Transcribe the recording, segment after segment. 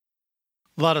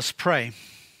Let us pray.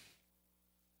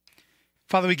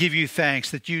 Father, we give you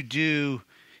thanks that you do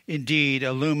indeed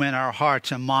illumine our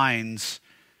hearts and minds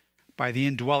by the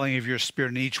indwelling of your Spirit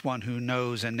in each one who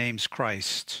knows and names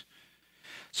Christ.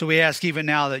 So we ask even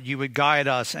now that you would guide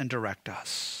us and direct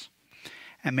us.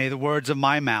 And may the words of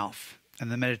my mouth and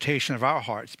the meditation of our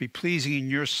hearts be pleasing in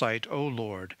your sight, O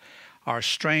Lord, our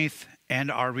strength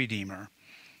and our Redeemer.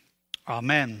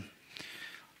 Amen.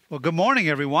 Well, good morning,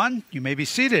 everyone. You may be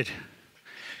seated.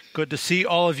 Good to see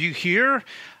all of you here.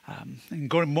 And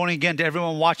good morning again to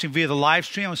everyone watching via the live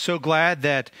stream. I'm so glad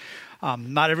that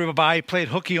not everybody played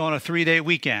hooky on a 3-day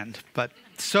weekend, but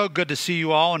so good to see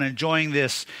you all and enjoying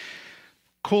this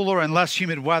cooler and less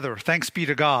humid weather. Thanks be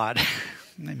to God.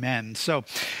 Amen. So,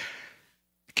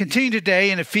 continue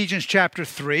today in Ephesians chapter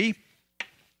 3.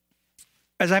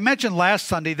 As I mentioned last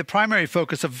Sunday, the primary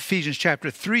focus of Ephesians chapter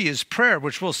 3 is prayer,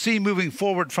 which we'll see moving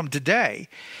forward from today.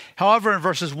 However, in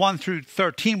verses 1 through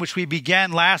 13, which we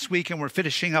began last week and we're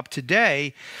finishing up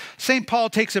today, St.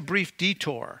 Paul takes a brief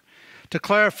detour to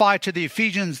clarify to the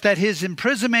Ephesians that his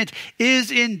imprisonment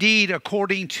is indeed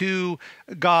according to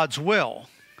God's will,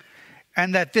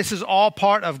 and that this is all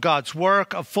part of God's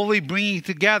work of fully bringing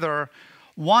together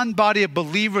one body of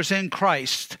believers in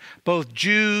Christ, both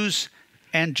Jews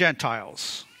and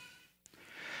Gentiles.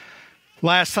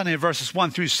 Last Sunday in verses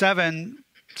 1 through 7,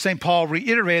 St. Paul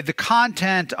reiterated the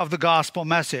content of the gospel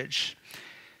message,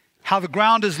 how the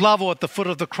ground is level at the foot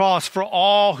of the cross for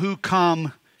all who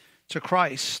come to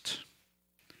Christ.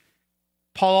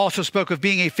 Paul also spoke of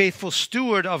being a faithful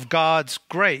steward of God's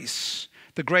grace,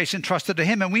 the grace entrusted to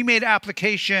him, and we made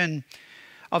application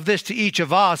of this to each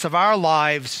of us, of our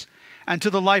lives, and to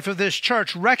the life of this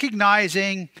church,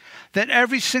 recognizing that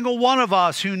every single one of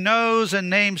us who knows and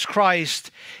names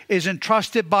Christ is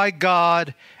entrusted by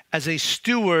God as a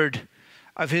steward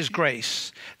of his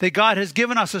grace. That God has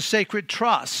given us a sacred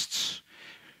trust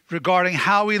regarding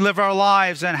how we live our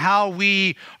lives and how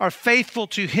we are faithful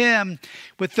to him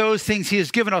with those things he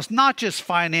has given us, not just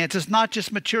finances, not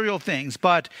just material things,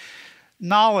 but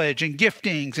knowledge and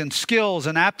giftings and skills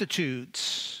and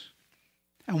aptitudes,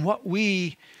 and what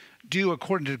we do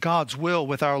according to God's will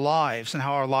with our lives and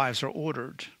how our lives are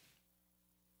ordered.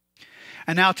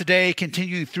 And now today,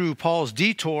 continuing through Paul's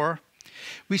detour,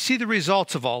 we see the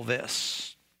results of all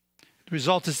this. The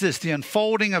result is this: the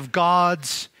unfolding of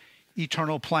God's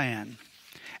eternal plan,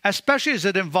 especially as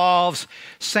it involves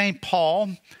St.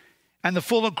 Paul and the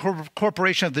full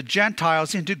incorporation of the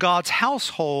Gentiles into God's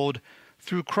household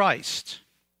through Christ.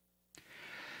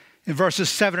 In verses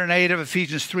 7 and 8 of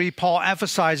Ephesians 3, Paul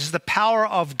emphasizes the power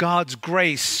of God's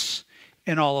grace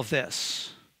in all of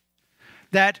this.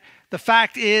 That the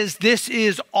fact is, this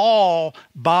is all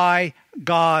by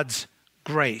God's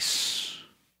grace.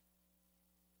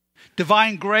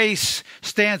 Divine grace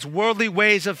stands worldly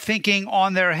ways of thinking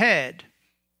on their head.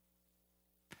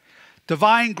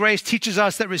 Divine grace teaches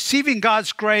us that receiving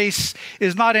God's grace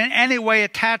is not in any way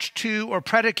attached to or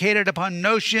predicated upon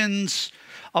notions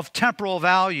of temporal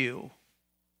value.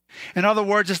 In other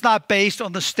words, it's not based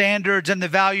on the standards and the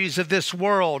values of this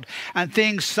world and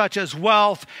things such as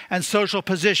wealth and social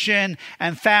position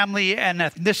and family and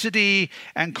ethnicity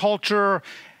and culture,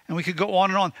 and we could go on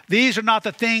and on. These are not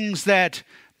the things that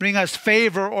bring us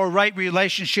favor or right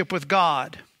relationship with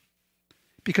God,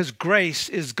 because grace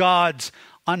is God's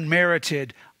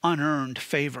unmerited, unearned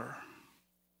favor.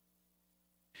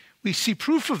 We see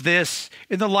proof of this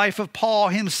in the life of Paul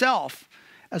himself.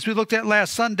 As we looked at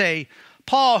last Sunday,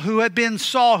 Paul, who had been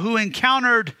Saul, who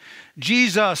encountered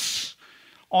Jesus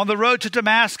on the road to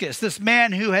Damascus, this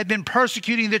man who had been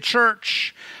persecuting the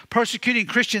church, persecuting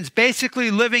Christians,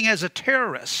 basically living as a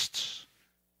terrorist.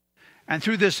 And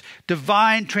through this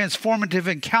divine transformative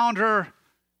encounter,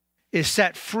 is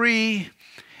set free,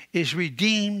 is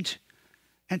redeemed,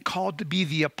 and called to be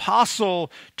the apostle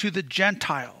to the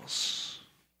Gentiles.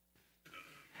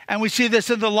 And we see this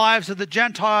in the lives of the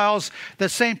Gentiles that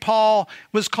St. Paul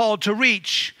was called to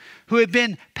reach, who had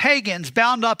been pagans,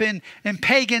 bound up in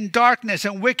pagan darkness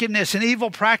and wickedness and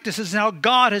evil practices, and how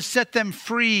God has set them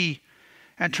free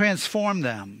and transformed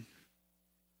them.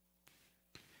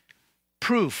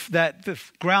 Proof that the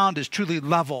ground is truly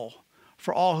level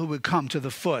for all who would come to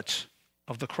the foot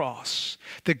of the cross.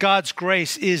 That God's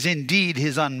grace is indeed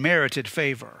his unmerited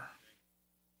favor.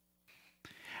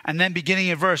 And then beginning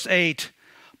in verse 8,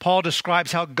 Paul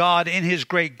describes how God, in his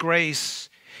great grace,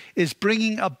 is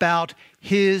bringing about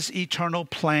his eternal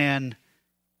plan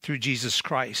through Jesus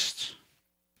Christ.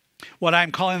 What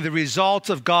I'm calling the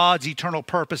results of God's eternal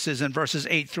purposes in verses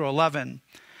 8 through 11.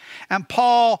 And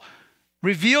Paul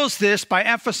reveals this by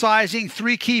emphasizing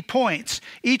 3 key points,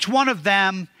 each one of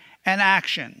them an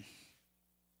action.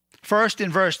 First,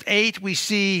 in verse 8, we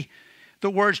see the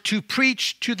words to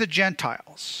preach to the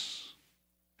Gentiles.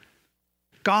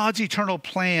 God's eternal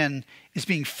plan is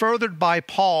being furthered by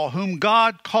Paul, whom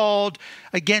God called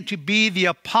again to be the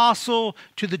apostle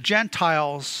to the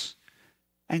Gentiles.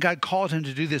 And God called him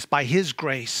to do this by his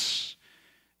grace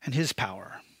and his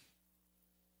power.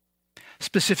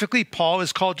 Specifically, Paul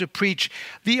is called to preach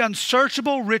the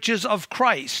unsearchable riches of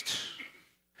Christ.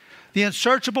 The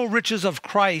unsearchable riches of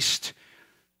Christ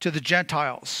to the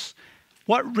Gentiles.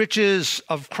 What riches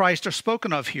of Christ are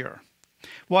spoken of here?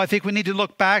 Well, I think we need to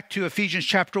look back to Ephesians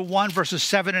chapter 1, verses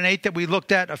 7 and 8 that we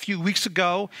looked at a few weeks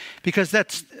ago, because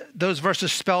those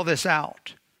verses spell this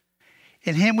out.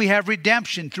 In him we have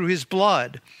redemption through his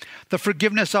blood, the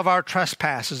forgiveness of our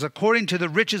trespasses, according to the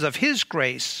riches of his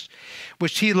grace,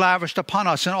 which he lavished upon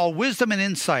us in all wisdom and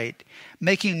insight,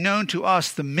 making known to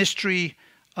us the mystery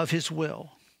of his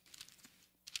will.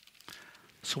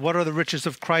 So what are the riches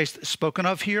of Christ spoken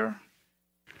of here?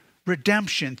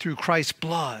 Redemption through Christ's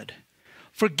blood,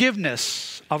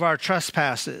 forgiveness of our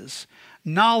trespasses,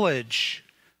 knowledge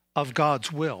of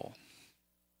God's will.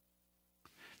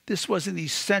 This was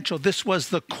this was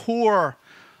the core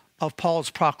of Paul's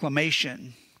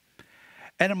proclamation.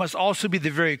 And it must also be the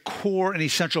very core and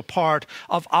essential part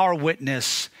of our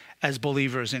witness as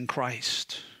believers in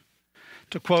Christ.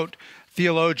 To quote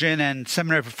theologian and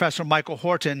seminary professor Michael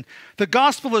Horton, the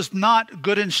gospel is not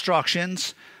good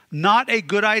instructions, not a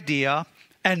good idea,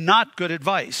 and not good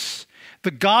advice.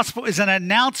 The gospel is an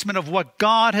announcement of what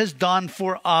God has done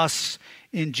for us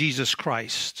in Jesus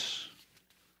Christ.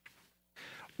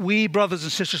 We, brothers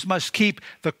and sisters, must keep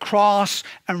the cross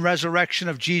and resurrection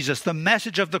of Jesus, the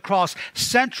message of the cross,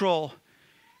 central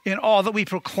in all that we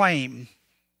proclaim,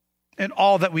 in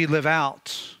all that we live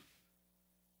out.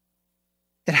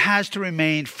 It has to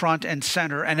remain front and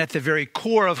center and at the very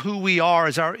core of who we are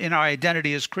in our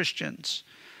identity as Christians.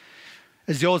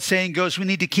 As the old saying goes, we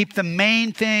need to keep the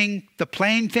main thing, the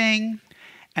plain thing,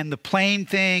 and the plain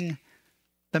thing,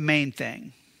 the main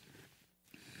thing.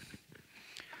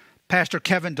 Pastor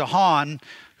Kevin DeHaan,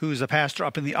 who's a pastor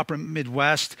up in the upper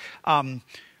Midwest,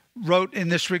 wrote in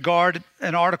this regard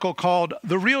an article called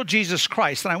The Real Jesus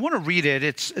Christ. And I want to read it.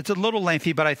 It's a little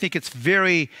lengthy, but I think it's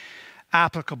very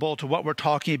applicable to what we're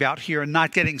talking about here and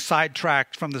not getting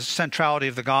sidetracked from the centrality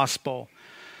of the gospel.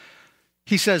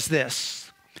 He says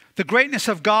this: the greatness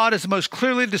of God is most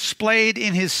clearly displayed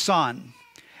in his Son,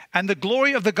 and the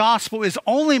glory of the gospel is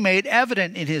only made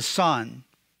evident in his Son.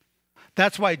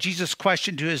 That's why Jesus'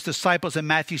 question to his disciples in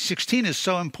Matthew 16 is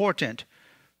so important.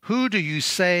 Who do you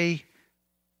say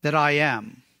that I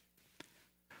am?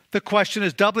 The question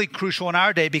is doubly crucial in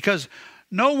our day because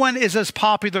no one is as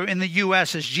popular in the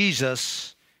U.S. as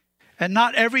Jesus, and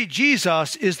not every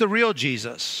Jesus is the real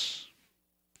Jesus.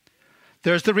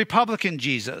 There's the Republican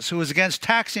Jesus, who is against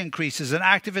tax increases and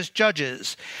activist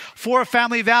judges, for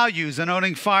family values and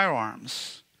owning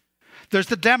firearms. There's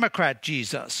the Democrat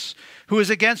Jesus, who is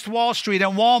against Wall Street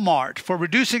and Walmart for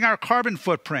reducing our carbon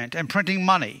footprint and printing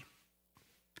money.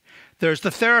 There's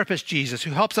the therapist Jesus,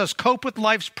 who helps us cope with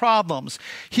life's problems,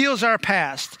 heals our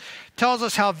past, tells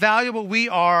us how valuable we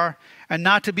are and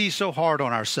not to be so hard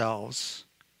on ourselves.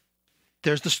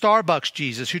 There's the Starbucks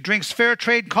Jesus, who drinks fair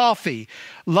trade coffee,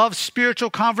 loves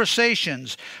spiritual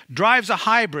conversations, drives a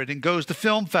hybrid, and goes to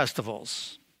film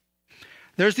festivals.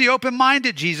 There's the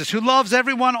open-minded Jesus, who loves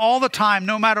everyone all the time,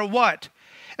 no matter what,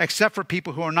 except for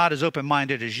people who are not as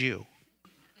open-minded as you.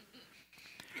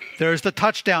 There's the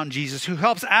touchdown Jesus, who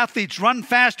helps athletes run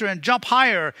faster and jump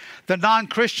higher than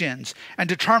non-Christians and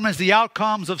determines the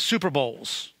outcomes of Super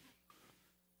Bowls.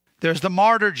 There's the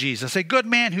martyr Jesus, a good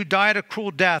man who died a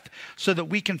cruel death so that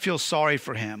we can feel sorry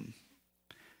for him.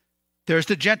 There's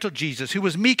the gentle Jesus, who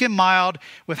was meek and mild,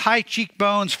 with high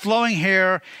cheekbones, flowing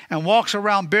hair, and walks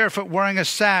around barefoot wearing a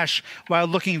sash while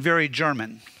looking very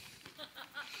German.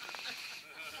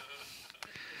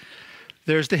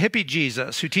 There's the hippie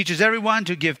Jesus, who teaches everyone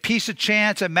to give peace a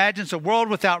chance, imagines a world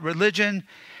without religion,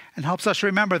 and helps us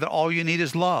remember that all you need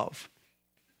is love.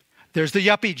 There's the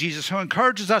yuppie Jesus, who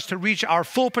encourages us to reach our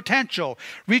full potential,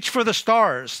 reach for the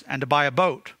stars, and to buy a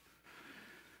boat.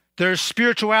 There's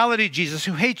spirituality Jesus,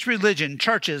 who hates religion,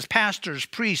 churches, pastors,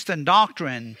 priests, and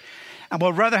doctrine, and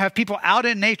will rather have people out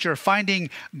in nature finding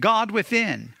God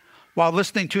within while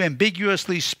listening to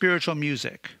ambiguously spiritual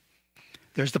music.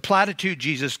 There's the platitude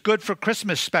Jesus, good for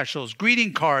Christmas specials,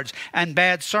 greeting cards, and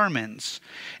bad sermons,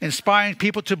 inspiring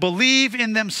people to believe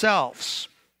in themselves.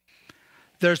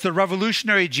 There's the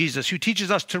revolutionary Jesus, who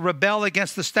teaches us to rebel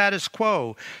against the status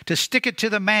quo, to stick it to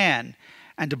the man,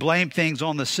 and to blame things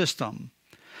on the system.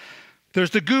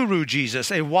 There's the guru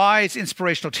Jesus, a wise,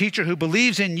 inspirational teacher who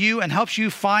believes in you and helps you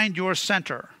find your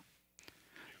center.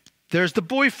 There's the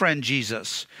boyfriend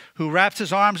Jesus, who wraps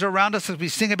his arms around us as we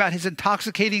sing about his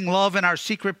intoxicating love in our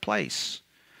secret place.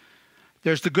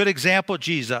 There's the good example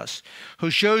Jesus, who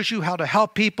shows you how to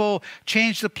help people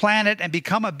change the planet and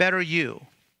become a better you.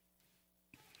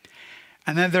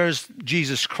 And then there's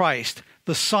Jesus Christ,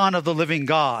 the Son of the living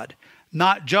God,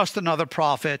 not just another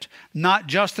prophet, not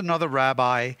just another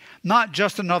rabbi, not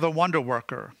just another wonder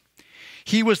worker.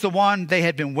 He was the one they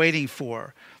had been waiting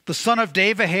for, the son of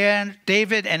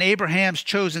David and Abraham's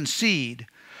chosen seed,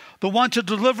 the one to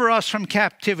deliver us from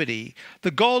captivity,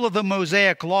 the goal of the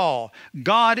Mosaic law,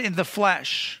 God in the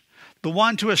flesh, the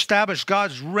one to establish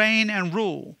God's reign and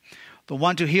rule, the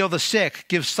one to heal the sick,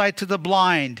 give sight to the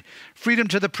blind, freedom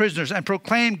to the prisoners, and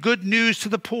proclaim good news to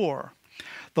the poor,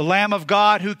 the Lamb of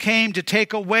God who came to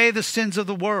take away the sins of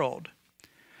the world.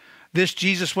 This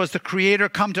Jesus was the Creator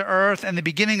come to earth and the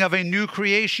beginning of a new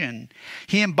creation.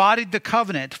 He embodied the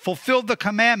covenant, fulfilled the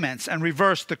commandments, and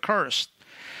reversed the curse.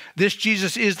 This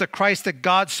Jesus is the Christ that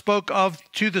God spoke of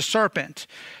to the serpent,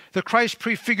 the Christ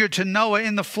prefigured to Noah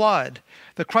in the flood,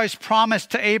 the Christ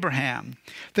promised to Abraham,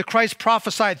 the Christ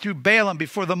prophesied through Balaam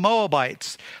before the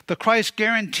Moabites, the Christ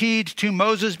guaranteed to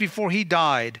Moses before he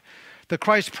died, the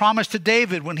Christ promised to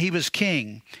David when he was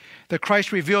king, the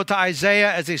Christ revealed to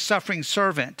Isaiah as a suffering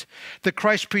servant, the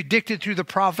Christ predicted through the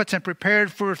prophets and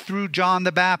prepared for through John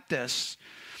the Baptist.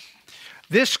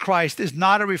 This Christ is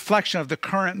not a reflection of the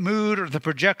current mood or the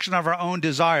projection of our own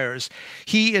desires.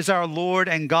 He is our Lord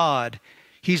and God.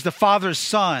 He's the Father's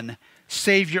Son,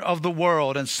 Savior of the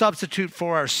world, and substitute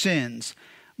for our sins,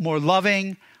 more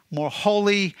loving, more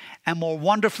holy, and more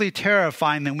wonderfully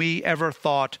terrifying than we ever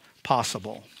thought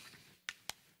possible.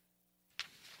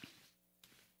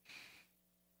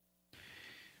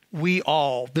 We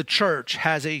all, the church,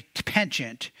 has a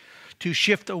penchant to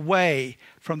shift away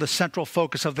from the central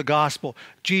focus of the gospel,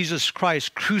 Jesus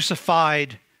Christ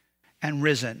crucified and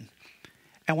risen.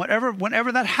 And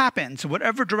whenever that happens,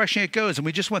 whatever direction it goes, and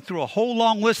we just went through a whole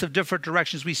long list of different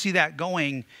directions, we see that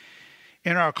going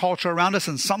in our culture around us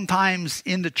and sometimes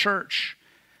in the church.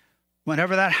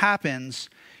 Whenever that happens,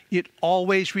 it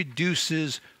always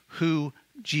reduces who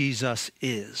Jesus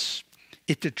is.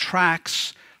 It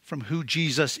detracts from who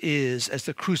Jesus is as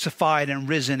the crucified and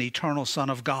risen eternal Son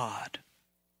of God.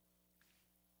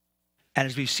 And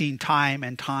as we've seen time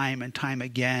and time and time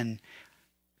again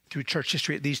through church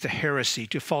history, it leads to heresy,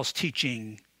 to false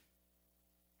teaching,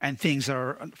 and things that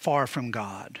are far from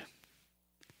God.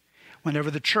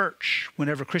 Whenever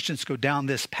Christians go down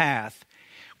this path,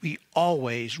 we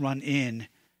always run into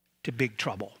big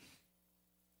trouble.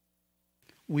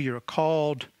 We are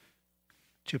called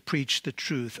to preach the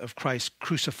truth of Christ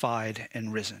crucified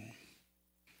and risen.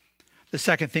 The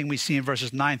second thing we see in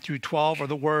verses 9 through 12 are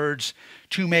the words,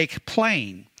 to make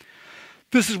plain.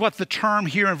 This is what the term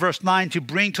here in verse 9, to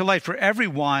bring to light for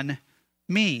everyone,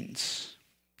 means.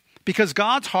 Because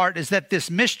God's heart is that this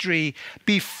mystery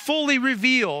be fully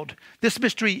revealed. This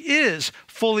mystery is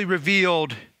fully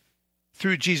revealed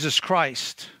through Jesus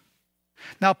Christ.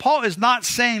 Now, Paul is not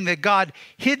saying that God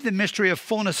hid the mystery of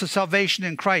fullness of salvation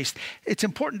in Christ. It's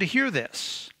important to hear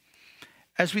this.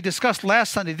 As we discussed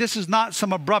last Sunday, this is not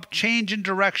some abrupt change in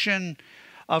direction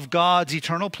of God's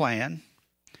eternal plan.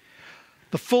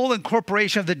 The full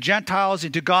incorporation of the Gentiles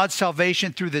into God's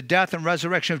salvation through the death and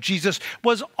resurrection of Jesus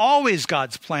was always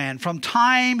God's plan from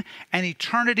time and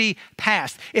eternity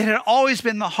past. It had always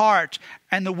been the heart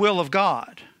and the will of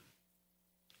God.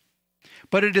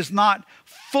 But it is not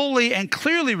fully and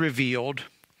clearly revealed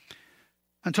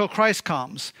until Christ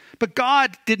comes. But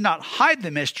God did not hide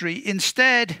the mystery.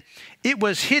 Instead, it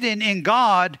was hidden in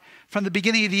God from the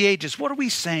beginning of the ages. What are we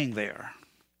saying there?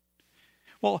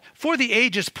 Well, for the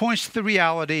ages points to the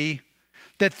reality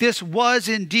that this was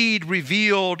indeed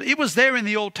revealed. It was there in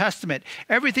the Old Testament.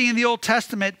 Everything in the Old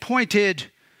Testament pointed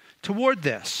toward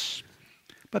this.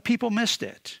 But people missed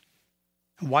it.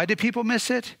 And why did people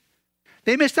miss it?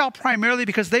 They missed out primarily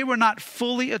because they were not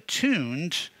fully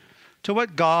attuned to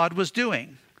what God was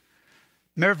doing.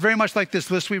 Very much like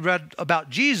this list we read about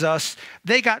Jesus,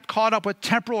 they got caught up with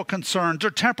temporal concerns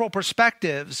or temporal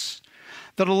perspectives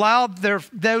that allowed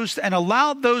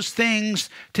those things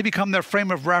to become their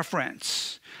frame of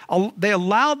reference. They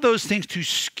allowed those things to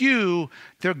skew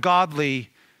their God-given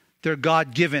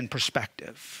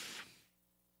perspective.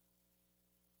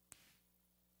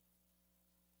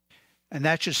 And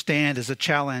that should stand as a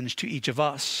challenge to each of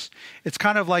us. It's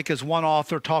kind of like, as one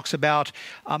author talks about,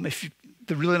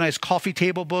 the really nice coffee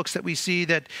table books that we see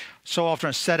that so often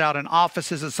are set out in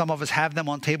offices, and some of us have them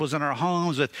on tables in our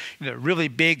homes with, really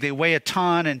big, they weigh a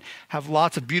ton and have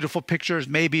lots of beautiful pictures,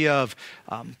 maybe of,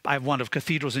 I have one of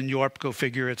cathedrals in Europe, go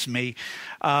figure, it's me.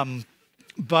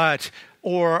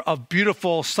 Or of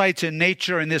beautiful sights in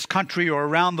nature in this country or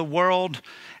around the world.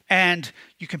 And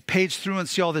you can page through and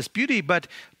see all this beauty, but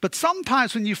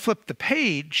sometimes when you flip the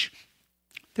page,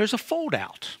 there's a fold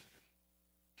out.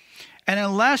 And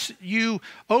unless you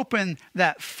open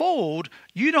that fold,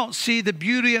 you don't see the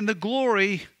beauty and the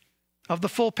glory of the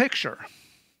full picture.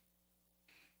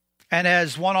 And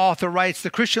as one author writes,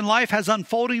 the Christian life has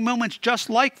unfolding moments just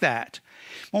like that,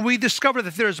 when we discover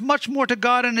that there is much more to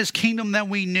God and his kingdom than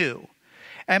we knew,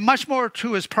 and much more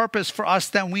to his purpose for us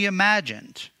than we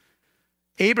imagined.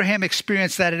 Abraham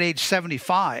experienced that at age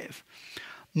 75.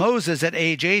 Moses at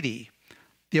age 80.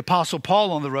 The Apostle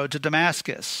Paul on the road to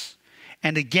Damascus.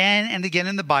 And again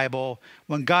in the Bible,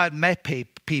 when God met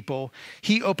people,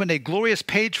 he opened a glorious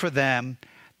page for them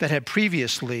that had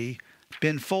previously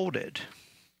been folded.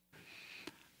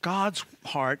 God's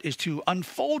heart is to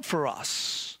unfold for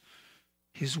us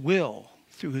his will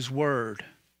through his word.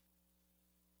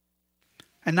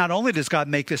 And not only does God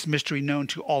make this mystery known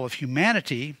to all of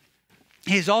humanity,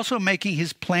 he is also making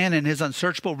his plan and his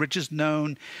unsearchable riches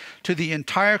known to the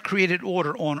entire created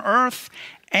order on earth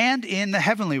and in the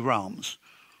heavenly realms.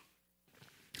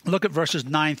 Look at verses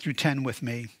 9 through 10 with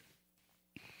me.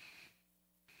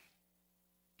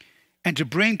 And to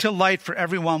bring to light for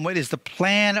everyone what is the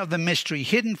plan of the mystery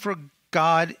hidden for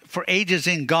God, for ages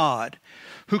in God,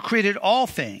 who created all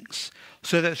things,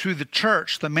 so that through the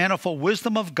church the manifold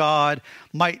wisdom of God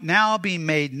might now be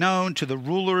made known to the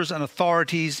rulers and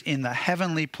authorities in the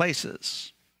heavenly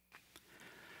places.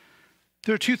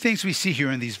 There are two things we see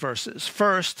here in these verses.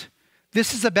 First,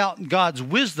 this is about God's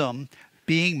wisdom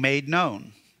being made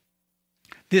known.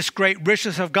 This great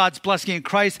richness of God's blessing in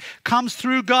Christ comes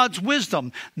through God's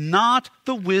wisdom, not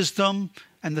the wisdom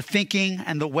and the thinking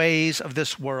and the ways of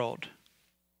this world.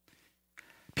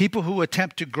 People who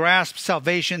attempt to grasp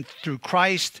salvation through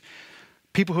Christ,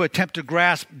 people who attempt to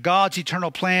grasp God's eternal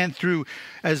plan through,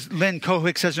 as Lynn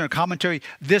Cohick says in her commentary,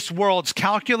 this world's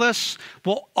calculus,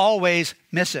 will always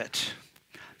miss it.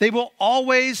 They will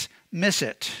always miss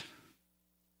it.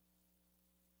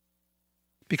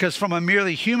 Because from a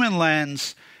merely human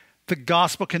lens, the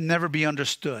gospel can never be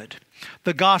understood.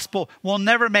 The gospel will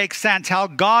never make sense. How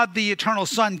God, the eternal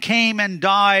Son, came and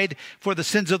died for the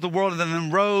sins of the world and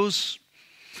then rose.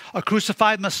 A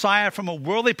crucified Messiah from a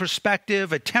worldly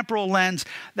perspective, a temporal lens,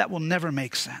 that will never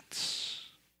make sense.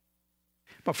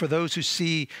 But for those who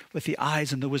see with the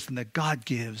eyes and the wisdom that God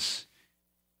gives,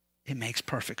 it makes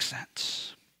perfect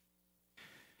sense.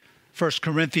 1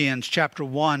 Corinthians chapter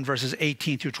 1, verses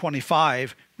 18 through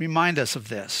 25 remind us of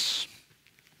this.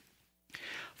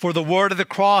 For the word of the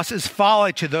cross is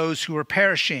folly to those who are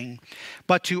perishing,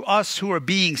 but to us who are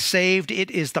being saved,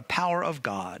 it is the power of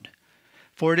God.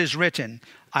 For it is written,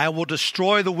 I will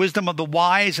destroy the wisdom of the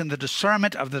wise, and the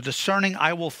discernment of the discerning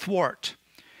I will thwart.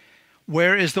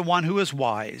 Where is the one who is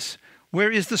wise? Where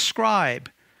is the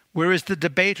scribe? Where is the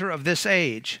debater of this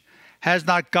age? Has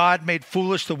not God made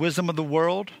foolish the wisdom of the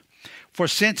world? For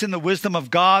since in the wisdom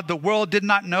of God, the world did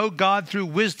not know God through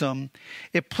wisdom,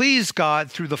 it pleased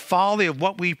God through the folly of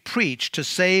what we preach to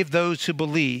save those who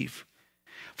believe.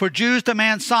 For Jews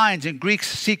demand signs and Greeks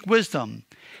seek wisdom,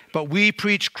 but we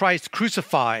preach Christ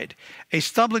crucified, a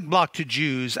stumbling block to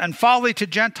Jews and folly to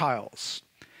Gentiles.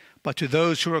 But to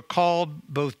those who are called,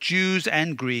 both Jews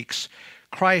and Greeks,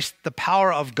 Christ the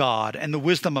power of God and the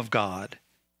wisdom of God.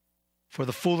 For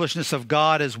the foolishness of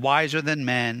God is wiser than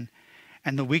men,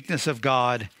 and the weakness of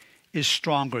God is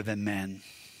stronger than men.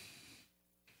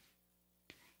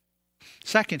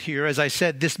 Second here, as I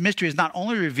said, this mystery is not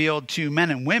only revealed to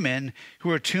men and women who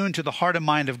are tuned to the heart and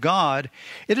mind of God,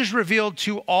 it is revealed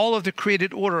to all of the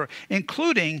created order,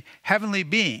 including heavenly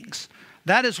beings.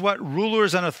 That is what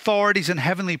rulers and authorities in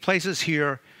heavenly places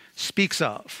here speaks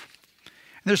of.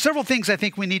 And there's several things I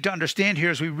think we need to understand here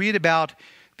as we read about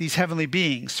these heavenly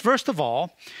beings. First of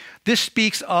all, this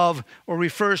speaks of or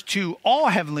refers to all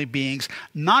heavenly beings,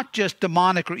 not just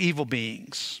demonic or evil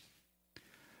beings.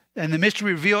 And the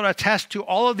mystery revealed attests to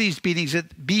all of these beings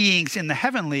in the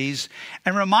heavenlies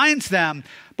and reminds them,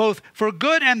 both for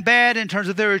good and bad in terms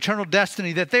of their eternal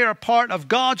destiny, that they are part of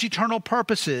God's eternal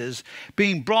purposes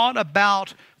being brought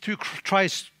about through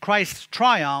Christ's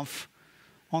triumph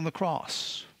on the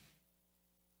cross.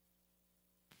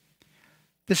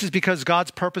 This is because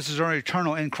God's purposes are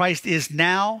eternal, and Christ is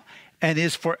now and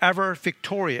is forever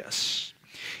victorious.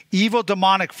 Evil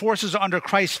demonic forces are under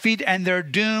Christ's feet, and their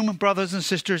doom, brothers and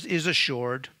sisters, is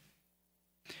assured.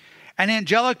 And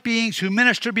angelic beings who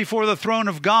minister before the throne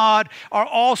of God are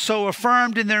also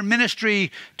affirmed in their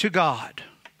ministry to God.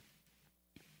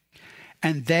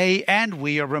 And they and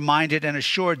we are reminded and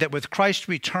assured that with Christ's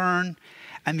return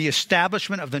and the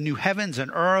establishment of the new heavens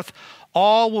and earth,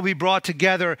 all will be brought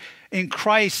together in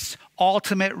Christ's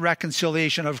ultimate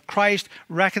reconciliation, of Christ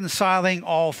reconciling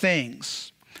all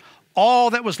things. All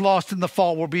that was lost in the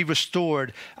fall will be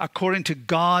restored according to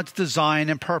God's design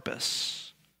and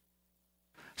purpose.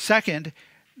 Second,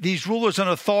 these rulers and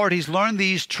authorities learn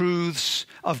these truths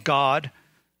of God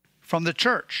from the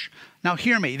church. Now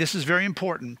hear me, this is very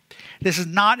important. This is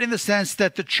not in the sense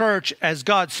that the church, as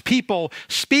God's people,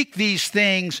 speak these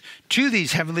things to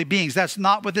these heavenly beings. That's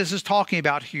not what this is talking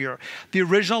about here. The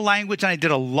original language, and I did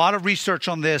a lot of research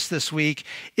on this week,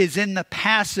 is in the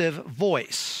passive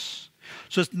voice.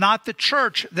 So it's not the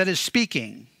church that is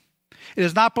speaking. It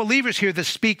is not believers here that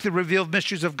speak the revealed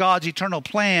mysteries of God's eternal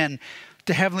plan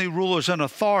to heavenly rulers and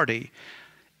authority.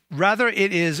 Rather,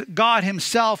 it is God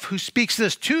himself who speaks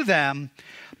this to them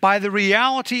by the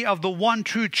reality of the one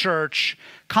true church,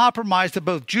 comprised of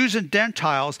both Jews and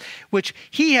Gentiles, which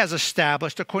he has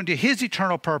established according to his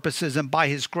eternal purposes and by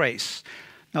his grace.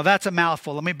 Now that's a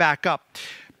mouthful. Let me back up.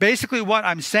 Basically what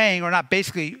I'm saying, or not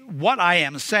basically, what I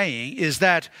am saying is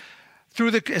that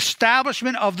through the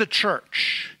establishment of the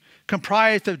church,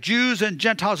 comprised of Jews and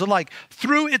Gentiles alike,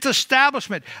 through its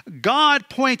establishment, God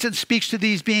points and speaks to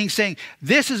these beings saying,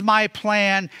 this is my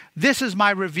plan, this is my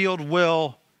revealed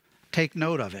will, take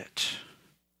note of it.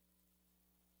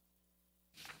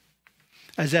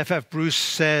 As F.F. Bruce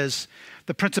says,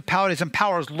 the principalities and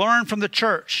powers learn from the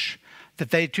church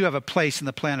that they too have a place in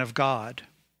the plan of God.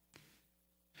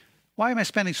 Why am I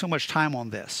spending so much time on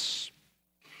this?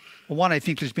 Well, one, I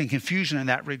think there's been confusion in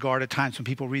that regard at times when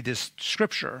people read this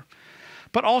scripture,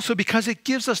 but also because it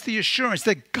gives us the assurance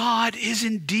that God is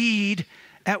indeed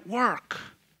at work,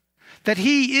 that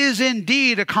he is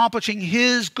indeed accomplishing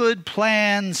his good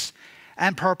plans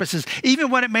and purposes, even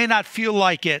when it may not feel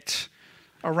like it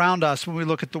around us when we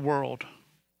look at the world.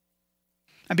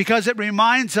 And because it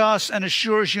reminds us and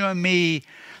assures you and me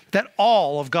that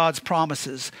all of God's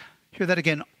promises, hear that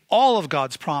again, all of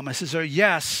God's promises are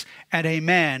yes and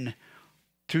amen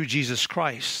through Jesus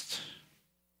Christ.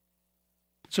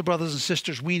 So brothers and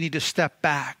sisters, we need to step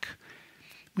back.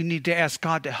 We need to ask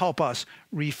God to help us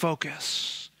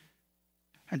refocus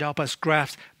and to help us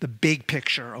grasp the big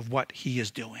picture of what he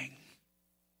is doing.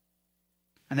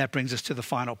 And that brings us to the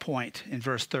final point in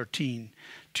verse 13.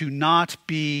 To not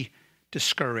be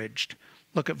discouraged.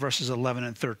 Look at verses 11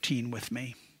 and 13 with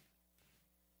me.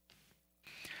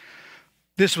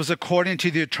 This was according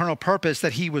to the eternal purpose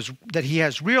that he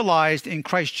has realized in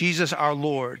Christ Jesus our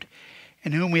Lord,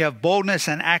 in whom we have boldness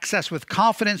and access with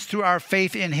confidence through our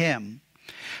faith in him.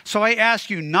 So I ask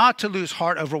you not to lose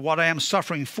heart over what I am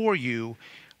suffering for you,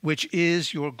 which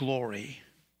is your glory.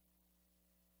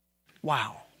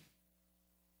 Wow.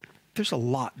 There's a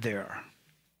lot there.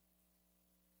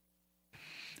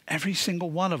 Every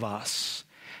single one of us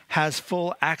has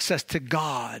full access to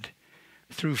God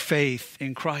through faith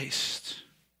in Christ.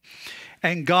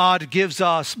 And God gives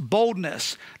us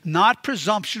boldness, not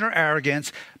presumption or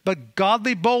arrogance, but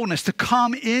godly boldness to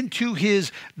come into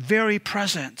his very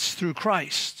presence through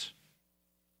Christ.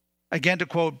 Again, to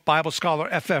quote Bible scholar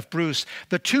F.F. Bruce,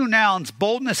 the two nouns,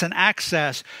 boldness and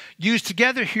access, used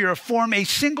together here form a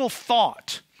single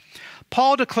thought.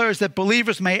 Paul declares that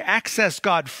believers may access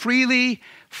God freely,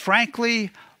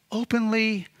 frankly,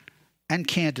 openly, and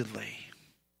candidly.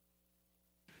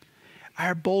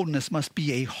 Our boldness must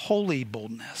be a holy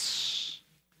boldness,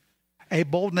 a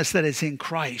boldness that is in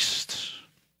Christ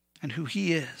and who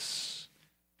he is.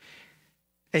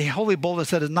 A holy boldness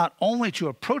that is not only to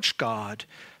approach God,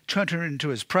 to enter into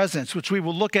his presence, which we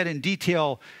will look at in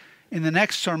detail in the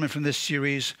next sermon from this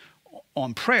series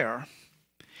on prayer.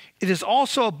 It is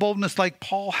also a boldness like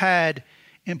Paul had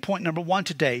in point number 1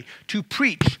 today, to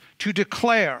preach, to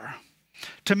declare,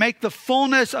 to make the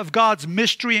fullness of God's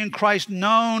mystery in Christ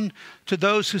known to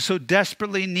those who so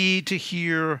desperately need to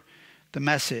hear the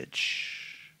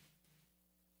message.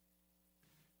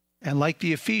 And like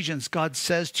the Ephesians, God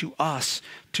says to us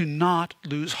to not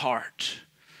lose heart,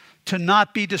 to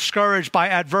not be discouraged by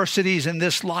adversities in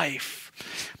this life,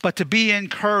 but to be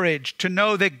encouraged, to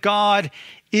know that God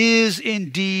is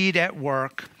indeed at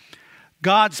work.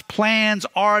 God's plans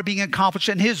are being accomplished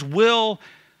and his will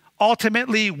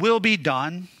ultimately will be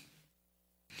done.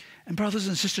 And brothers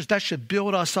and sisters, that should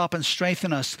build us up and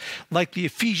strengthen us like the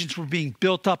Ephesians were being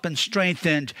built up and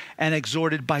strengthened and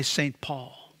exhorted by St.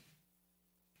 Paul.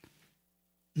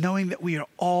 Knowing that we are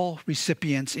all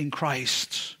recipients in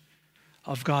Christ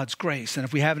of God's grace. And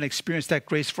if we haven't experienced that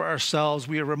grace for ourselves,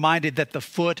 we are reminded that the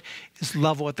foot is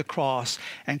level at the cross,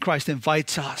 and Christ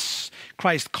invites us.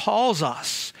 Christ calls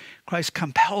us. Christ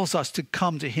compels us to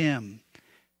come to him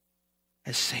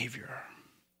as Savior.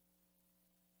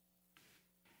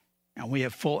 And we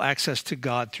have full access to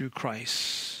God through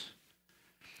Christ.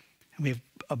 And we have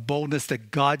a boldness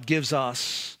that God gives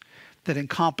us that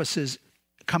encompasses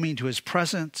coming to his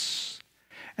presence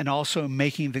and also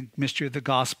making the mystery of the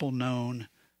gospel known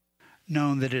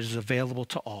that it is available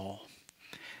to all.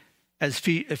 As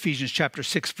Ephesians chapter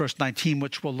 6, verse 19,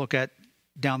 which we'll look at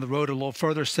down the road a little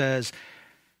further, says,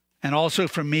 and also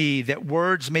for me, that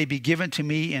words may be given to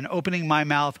me in opening my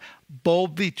mouth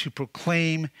boldly to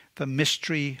proclaim the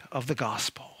mystery of the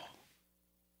gospel.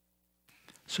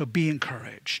 So be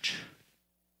encouraged.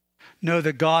 Know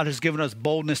that God has given us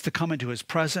boldness to come into his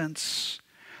presence,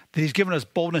 that he's given us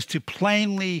boldness to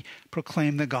plainly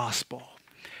proclaim the gospel.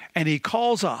 And he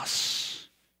calls us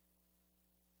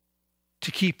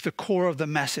to keep the core of the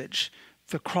message,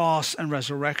 the cross and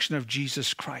resurrection of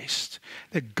Jesus Christ.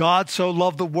 That God so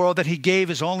loved the world that he gave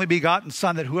his only begotten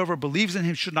Son, that whoever believes in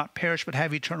him should not perish but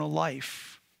have eternal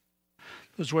life.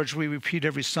 Those words we repeat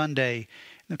every Sunday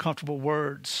in the comfortable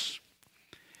words.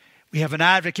 We have an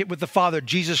advocate with the Father,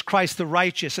 Jesus Christ the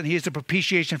righteous, and he is the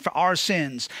propitiation for our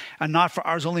sins, and not for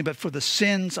ours only, but for the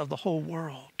sins of the whole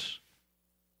world.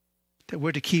 That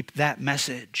we're to keep that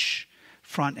message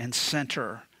front and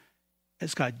center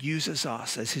as God uses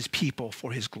us as his people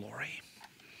for his glory.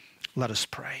 Let us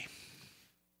pray.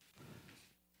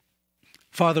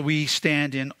 Father, we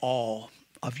stand in awe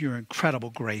of your incredible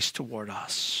grace toward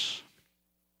us.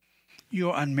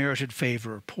 Your unmerited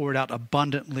favor poured out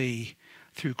abundantly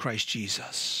through Christ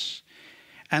Jesus.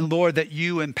 And Lord, that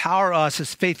you empower us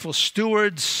as faithful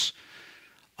stewards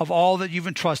of all that you've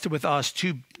entrusted with us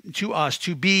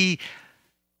to be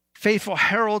faithful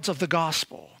heralds of the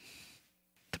gospel,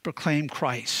 to proclaim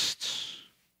Christ.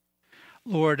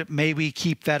 Lord, may we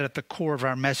keep that at the core of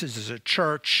our message as a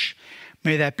church.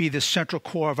 May that be the central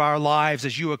core of our lives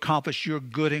as you accomplish your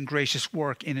good and gracious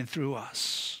work in and through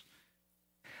us.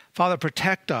 Father,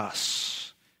 protect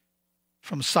us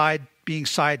from being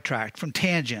sidetracked, from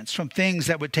tangents, from things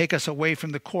that would take us away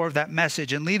from the core of that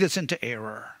message and lead us into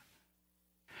error.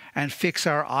 And fix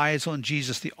our eyes on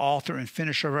Jesus, the author and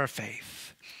finisher of our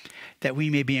faith, that we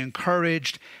may be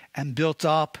encouraged and built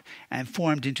up and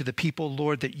formed into the people,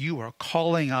 Lord, that you are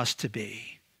calling us to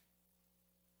be.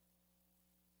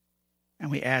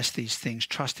 And we ask these things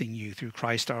trusting you through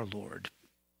Christ our Lord.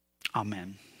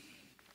 Amen.